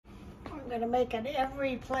going to make an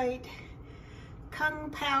Everyplate Kung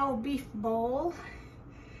Pao beef bowl.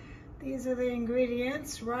 These are the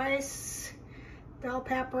ingredients: rice, bell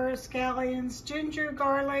pepper, scallions, ginger,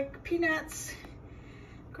 garlic, peanuts,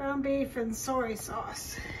 ground beef, and soy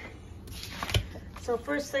sauce. So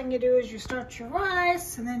first thing you do is you start your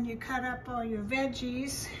rice, and then you cut up all your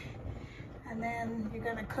veggies, and then you're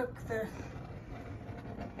going to cook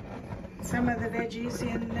some of the veggies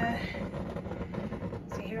in,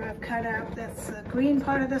 see here I've cut out, that's the green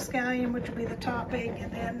part of the scallion, which will be the topping,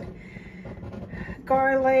 and then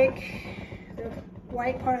garlic, the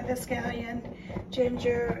white part of the scallion,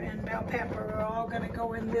 ginger, and bell pepper are all going to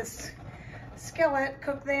go in this skillet.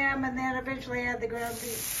 Cook them, and then eventually add the ground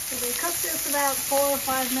beef. So we cook this about 4 or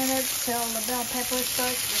 5 minutes till the bell pepper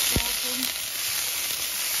starts to soften.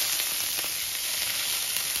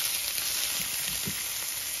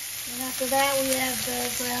 And after that, we add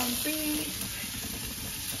the ground beef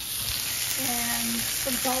and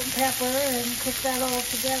some salt and pepper and cook that all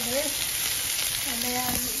together. And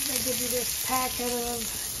then they give you this packet of,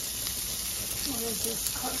 what is this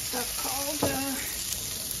stuff called?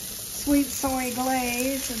 Sweet soy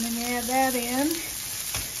glaze, and then you add that in. And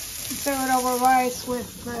throw it over rice with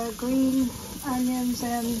green onions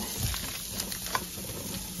and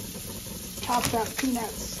chopped up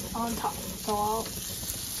peanuts on top. So I'll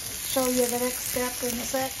show you the next step in a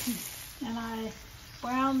sec. And I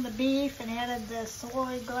browned the beef and added the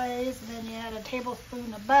soy glaze, and then you add a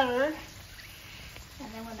tablespoon of butter.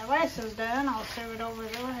 And then when the rice is done, I'll serve it over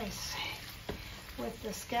the rice with the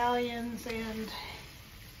scallions and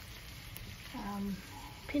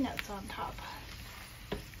peanuts on top.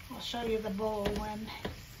 I'll show you the bowl when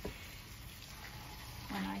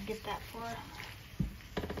I get that far.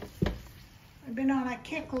 I've been on a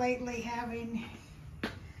kick lately, having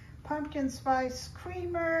pumpkin spice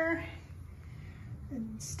creamer,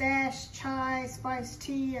 and stash chai, spiced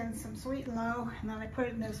tea, and some sweet and low. And then I put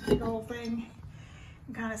it in this big old thing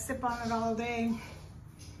and kind of sip on it all day.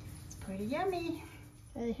 It's pretty yummy.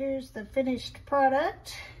 Okay, here's the finished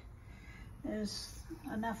product. There's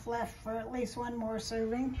enough left for at least one more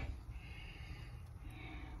serving,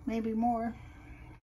 maybe more.